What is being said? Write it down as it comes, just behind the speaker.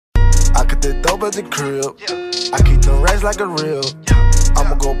got that dope at the crib. I keep them racks like a real.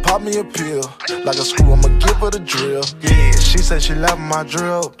 I'ma go pop me a pill. Like a screw, I'ma give her the drill. Yeah, she said she loving my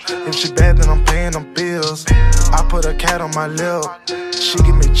drill. If she bad, then I'm paying them bills. I put a cat on my lip. She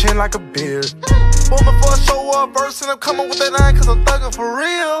give me chin like a beard. Woman for a show up verse, and I'm coming with that line cause I'm thugging for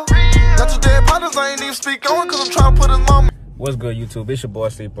real. Got two dead partners, I ain't even speak on cause I'm trying to put his mama. What's good, YouTube? It's your boy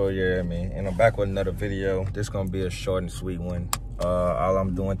Sleepo, yeah, man. And I'm back with another video. This gonna be a short and sweet one. All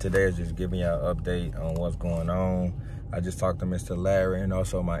I'm doing today is just giving y'all an update on what's going on. I just talked to Mr. Larry and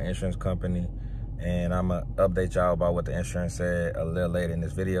also my insurance company, and I'm gonna update y'all about what the insurance said a little later in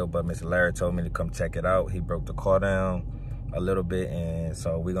this video. But Mr. Larry told me to come check it out. He broke the car down a little bit, and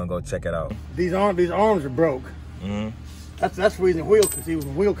so we're gonna go check it out. These arms are broke. Mm-hmm. That's the reason wheel, because when the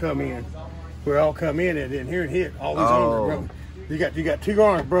wheel come in, we all come in and then here and hit. All these arms are broke. You got two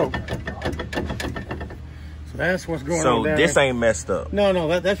arms broke. So that's what's going on. So this ain't messed up.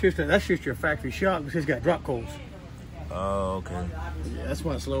 No, that's just your factory shop because it's got drop coals. Oh, okay. Yeah, that's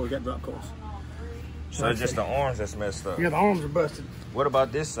why it's low. We got drop coals. So it's just the arms that's messed up. Yeah, the arms are busted. What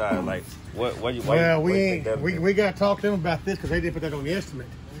about this side? Like, what you? Well, we got to talk to them about this because they didn't put that on the estimate.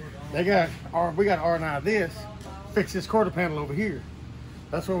 We got to R&I this, fix this quarter panel over here.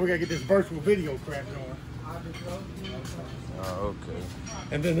 That's where we got to get this virtual video crap going. Oh, okay.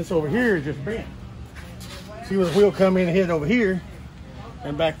 And then this over here is just bent. See where the wheel come in and hit over here,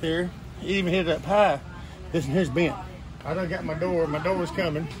 and back there, it even hit up high. This and here's bent. I done got my door. My door's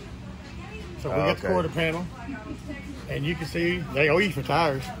coming. So we got the quarter panel, and you can see they owe you for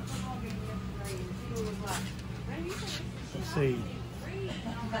tires. Let's see.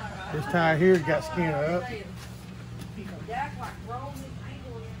 This tire here got skinned up.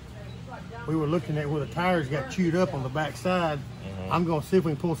 We were looking at where the tires got chewed up on the back side. I'm gonna see if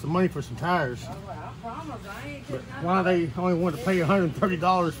we can pull some money for some tires. But why they only want to pay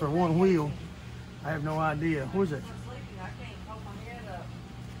 $130 for one wheel, I have no idea. Where's it?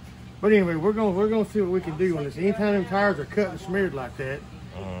 But anyway, we're gonna see what we can do on this. Anytime them tires are cut and smeared like that,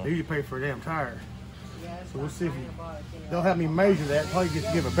 they usually pay for a damn tire. So we'll see if they'll have me measure that. Probably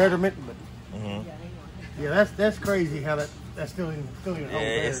just give a betterment, but yeah, that's crazy how that's still in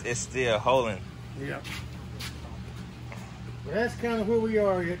yeah, it's still holding. Yeah. But that's kind of where we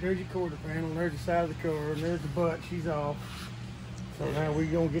are. There's your quarter panel, and there's the side of the car, and there's the butt. She's off. So now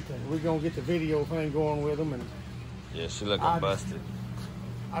we're gonna get the video thing going with them, and yeah, she looking busted.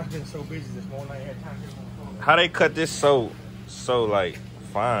 I've been so busy this morning, I ain't had time to get on the phone. How they cut this so like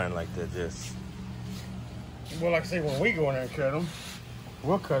fine like that? Just well, like I say, when we go in there and cut them,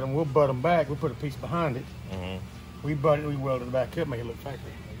 we'll butt them back. We'll put a piece behind it. We butt it, we weld it back up, make it look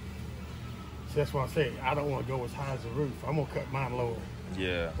factory. So that's what I say. I don't want to go as high as the roof. I'm gonna cut mine lower.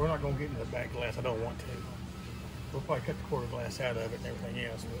 Yeah. We're not gonna get into the back glass. I don't want to. We'll probably cut the quarter glass out of it and everything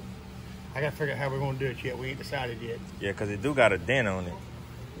else. But I gotta figure out how we're gonna do it yet. We ain't decided yet. Yeah, cause it do got a dent on it.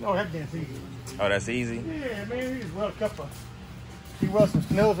 No, that dent's easy. Oh, that's easy? Yeah, man. You just weld a couple. You weld some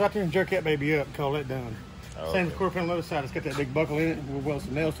nails right there and jerk that baby up and call that done. Oh, same with the quarter panel on the other side. It's got that big buckle in it. We'll weld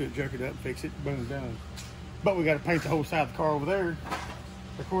some nails to it, jerk it up, fix it, boom, done. But we got to paint the whole side of the car over there.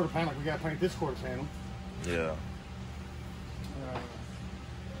 The quarter panel, we got to paint this quarter panel. Yeah.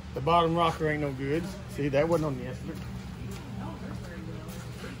 The bottom rocker ain't no good. See, that wasn't on the estimate.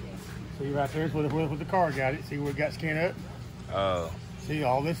 See, right there's where the car got it. See where it got skinned up? Oh. See,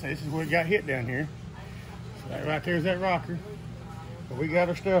 all this is where it got hit down here. So that right there's that rocker. But we got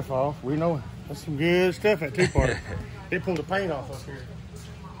our stuff off. We know that's some good stuff at two-part. They pulled the paint off up here.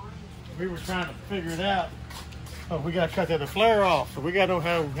 We were trying to figure it out. Oh, we got to cut that flare off. So we got to know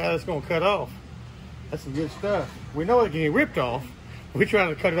how it's going to cut off. That's some good stuff. We know it can get ripped off. We're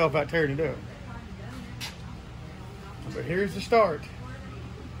trying to cut it off by tearing it up. But here's the start.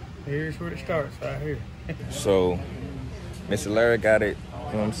 Here's where it starts, right here. So, Mr. Larry got it, you know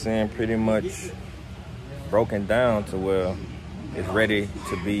what I'm saying, pretty much broken down to where it's ready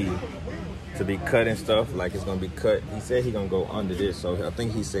to be cut and stuff. Like it's gonna be cut. He said he gonna go under this, so I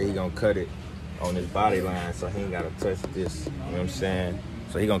think he said he gonna cut it on his body line, so he ain't gotta touch this. You know what I'm saying?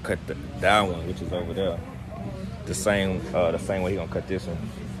 So he gonna cut that one, which is over there, the same way he gonna cut this one,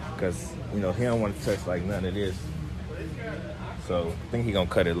 because you know he don't want to touch like none of this. So I think he gonna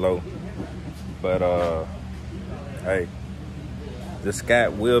cut it low. But hey, the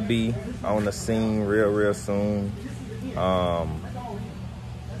Scat will be on the scene real soon.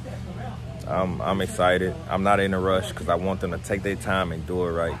 I'm excited. I'm not in a rush because I want them to take their time and do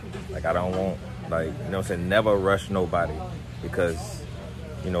it right. Like I don't want, like, you know what I'm saying, never rush nobody, because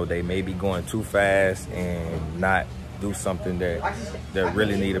you know they may be going too fast and not do something that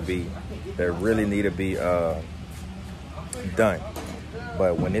really need to be done.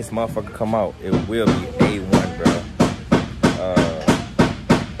 but when this motherfucker come out, it will be A1, bro.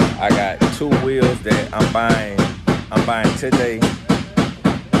 I got 2 wheels that I'm buying today,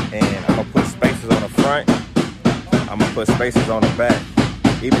 and I'm gonna put spacers on the front. I'm gonna put spacers on the back.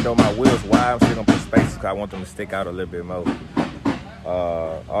 Even though my wheels wide, I'm still gonna put spacers because I want them to stick out a little bit more.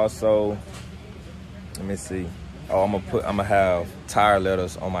 Also, let me see. Oh, I'm gonna have tire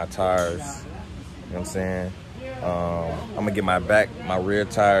letters on my tires. You know what I'm saying? I'm gonna get my rear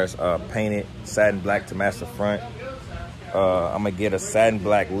tires painted satin black to match the front. I'm gonna get a satin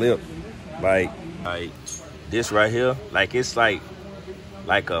black lip, like this right here. Like it's like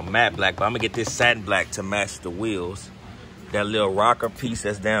a matte black, but I'm gonna get this satin black to match the wheels. That little rocker piece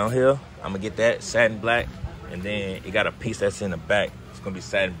that's down here, I'm gonna get that satin black, and then it got a piece that's in the back. It's gonna be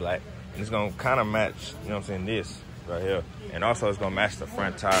satin black, and it's gonna kind of match, you know what I'm saying, this right here. And also it's gonna match the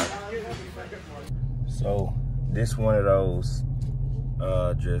front tire. So this one of those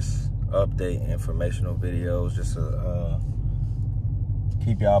just update informational videos, just to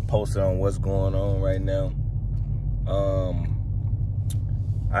keep y'all posted on what's going on right now.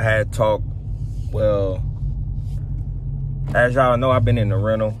 I had talked, well, as y'all know, I've been in the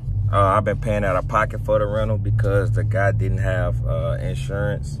rental. I've been paying out of pocket for the rental because the guy didn't have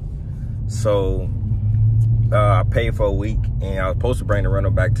insurance. So I paid for a week, and I was supposed to bring the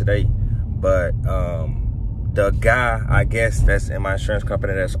rental back today. But the guy, I guess, that's in my insurance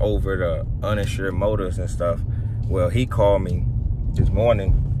company that's over the uninsured motors and stuff, well, he called me this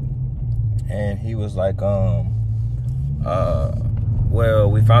morning, and he was like, well,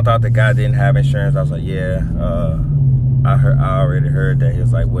 we found out the guy didn't have insurance. I was like, yeah, I already heard that. He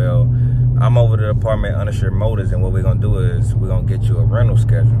was like, well, I'm over the department uninsured motors, and what we're gonna do is we're gonna get you a rental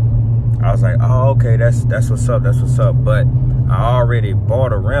schedule. I was like, oh, okay, that's what's up, that's what's up. But I already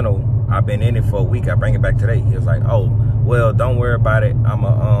bought a rental. I've been in it for a week. I bring it back today. He was like, oh, well, don't worry about it.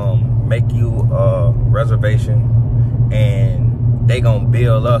 I'ma make you a reservation, and they gonna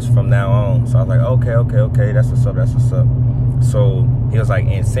bill us from now on. So I was like, okay, that's what's up, that's what's up. So he was like,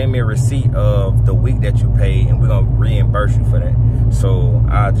 and send me a receipt of the week that you paid, and we're gonna reimburse you for that. So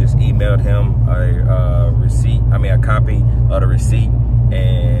I just emailed him a receipt, a copy of the receipt,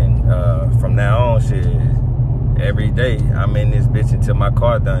 and from now on, shit, every day I'm in this bitch until my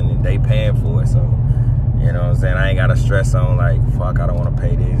car done, and they paying for it. So, you know what I'm saying, I ain't gotta stress on like, fuck, I don't wanna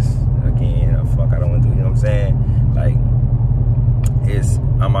pay this again, or fuck, I don't wanna do, you know what I'm saying? Like,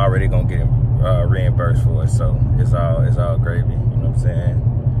 I'm already gonna get reimbursed for it, so it's all gravy, you know what I'm saying?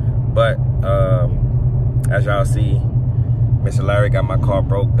 But as y'all see, Mr. Larry got my car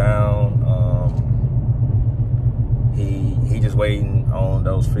broke down. He just waiting on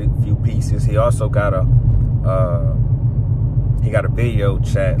those few pieces. He also got a video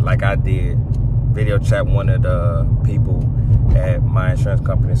chat like I did. Video chat one of the people at my insurance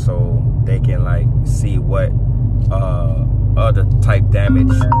company, so they can like see what other type damage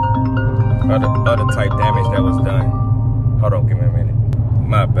that was done. Hold on, give me a minute.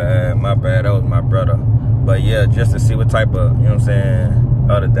 My bad, that was my brother. But yeah, just to see what type of, you know what I'm saying,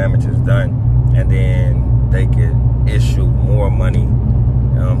 other damage is done, and then they could issue more money, you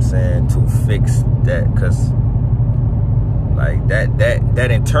know what I'm saying, to fix that. Cause like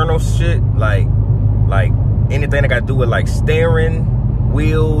that internal shit, like anything that got to do with like steering,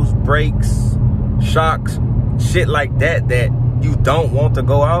 wheels, brakes, shocks, shit like that you don't want to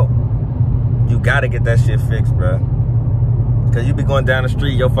go out, you gotta get that shit fixed, bro. Cause you be going down the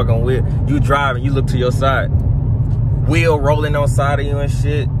street, your fucking wheel, you driving, you look to your side, wheel rolling on side of you and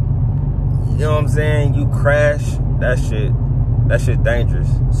shit, you know what I'm saying, you crash, that shit dangerous.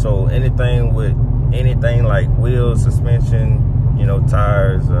 So anything like wheels, suspension, you know,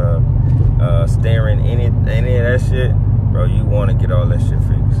 tires, steering, any of that shit, bro, you want to get all that shit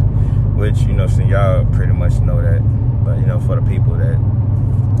fixed. Which, you know, so y'all pretty much know that. But, you know, for the people that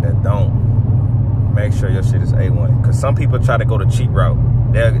don't, make sure your shit is A1. Because some people try to go the cheap route.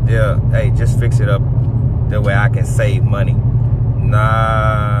 They'll, hey, just fix it up that way I can save money.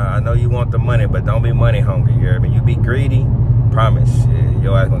 Nah, I know you want the money, but don't be money hungry, you hear me? You be greedy, promise, shit,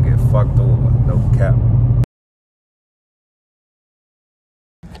 your ass gonna get fucked over, no cap.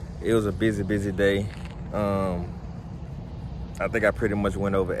 It was a busy day. I think I pretty much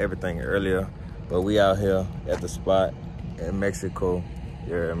went over everything earlier, but we out here at the spot in Mexico,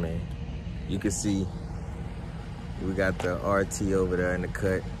 you hear me? You can see we got the RT over there in the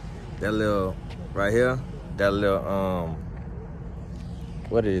cut. That little, right here, that little,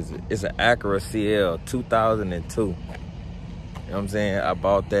 what is it? It's an Acura CL 2002. You know what I'm saying? I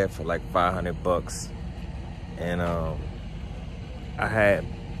bought that for like 500 bucks. And I had,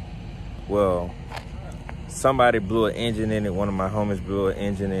 well, somebody blew an engine in it. One of my homies blew an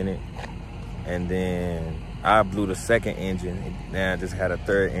engine in it. And then I blew the second engine. Now I just had a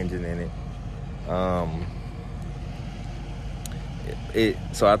third engine in it.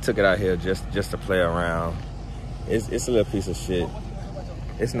 So I took it out here just to play around. It's a little piece of shit.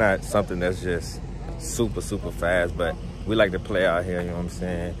 It's not something that's just super fast, but we like to play out here, you know what I'm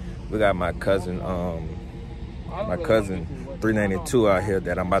saying? We got my cousin 392 out here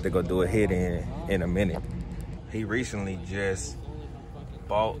that I'm about to go do a hit in a minute. He recently just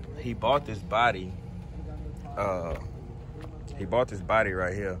bought this body. He bought this body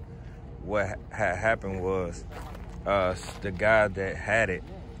right here. What had happened was the guy that had it,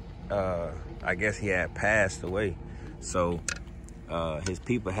 I guess he had passed away. So his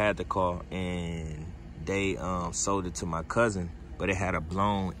people had the car and they sold it to my cousin, but it had a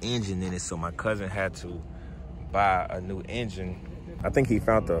blown engine in it, so my cousin had to buy a new engine. I think he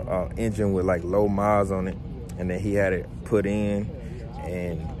found the engine with like low miles on it, and then he had it put in,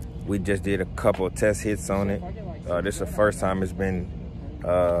 and we just did a couple of test hits on it. This is the first time it's been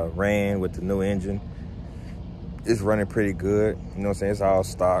ran with the new engine. It's running pretty good, you know what I'm saying? It's all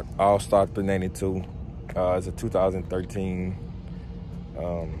stock 392. It's a 2013.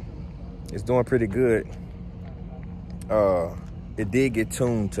 It's doing pretty good. It did get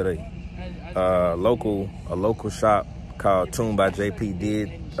tuned today. A local shop called Tuned by JP did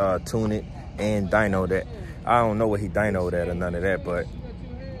tune it and dyno that. I don't know what he dynoed at or none of that, but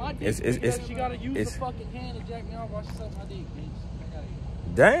it's you gotta use the fucking hand to jack me off while she suck my dick, bitch.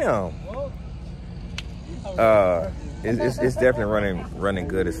 Damn. It's definitely running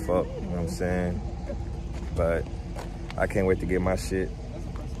good as fuck, you know what I'm saying? But I can't wait to get my shit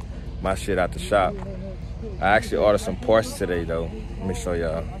out the shop. I actually ordered some parts today though. Let me show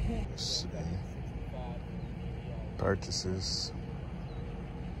y'all. Purchases.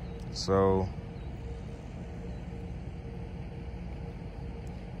 So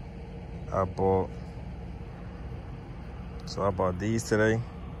I bought these today,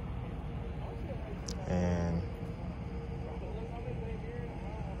 and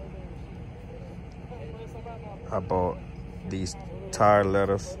I bought these tire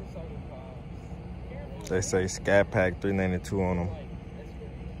letters. They say Scat Pack 392 on them.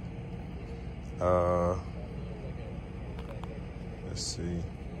 Let's see.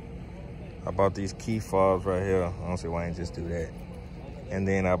 I bought these key fobs right here. I don't see why I didn't just do that. And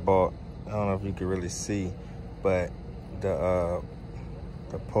then I bought, I don't know if you can really see, but the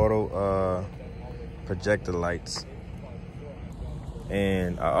portal projector lights.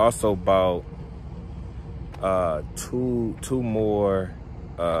 And I also bought two more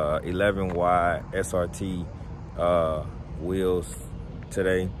 11 wide SRT wheels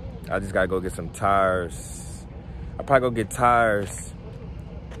today. I just gotta go get some tires. I'll probably go get tires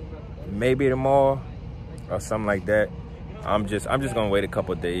maybe tomorrow or something like that. I'm just gonna wait a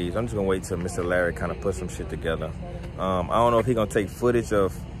couple of days. I'm just gonna wait till Mr. Larry kind of put some shit together. I don't know if he's gonna take footage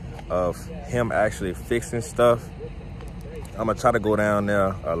of him actually fixing stuff. I'm gonna try to go down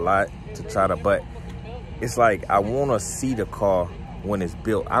there a lot to try to, but it's like I wanna see the car when it's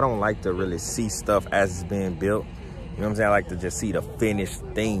built. I don't like to really see stuff as it's being built. You know what I'm saying? I like to just see the finished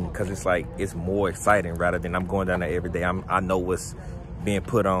thing, because it's like, it's more exciting rather than I'm going down there every day. I know what's being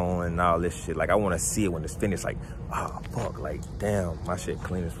put on and all this shit. Like, I want to see it when it's finished. Like, oh, fuck, like, damn, my shit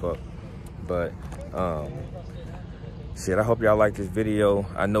clean as fuck. But, shit, I hope y'all like this video.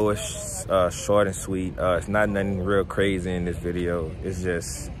 I know it's short and sweet. It's not nothing real crazy in this video. It's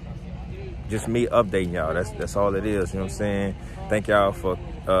just me updating y'all. That's all it is, you know what I'm saying? Thank y'all for,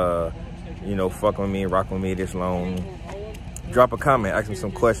 you know, fucking with me and rocking with me this long. Drop a comment, ask me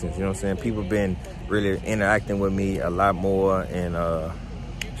some questions, you know what I'm saying? People been really interacting with me a lot more, and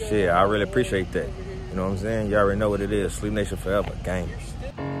shit, I really appreciate that. You know what I'm saying? You already know what it is. Sleep Nation forever, gang.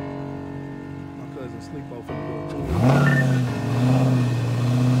 My cousin Sleepo for the book.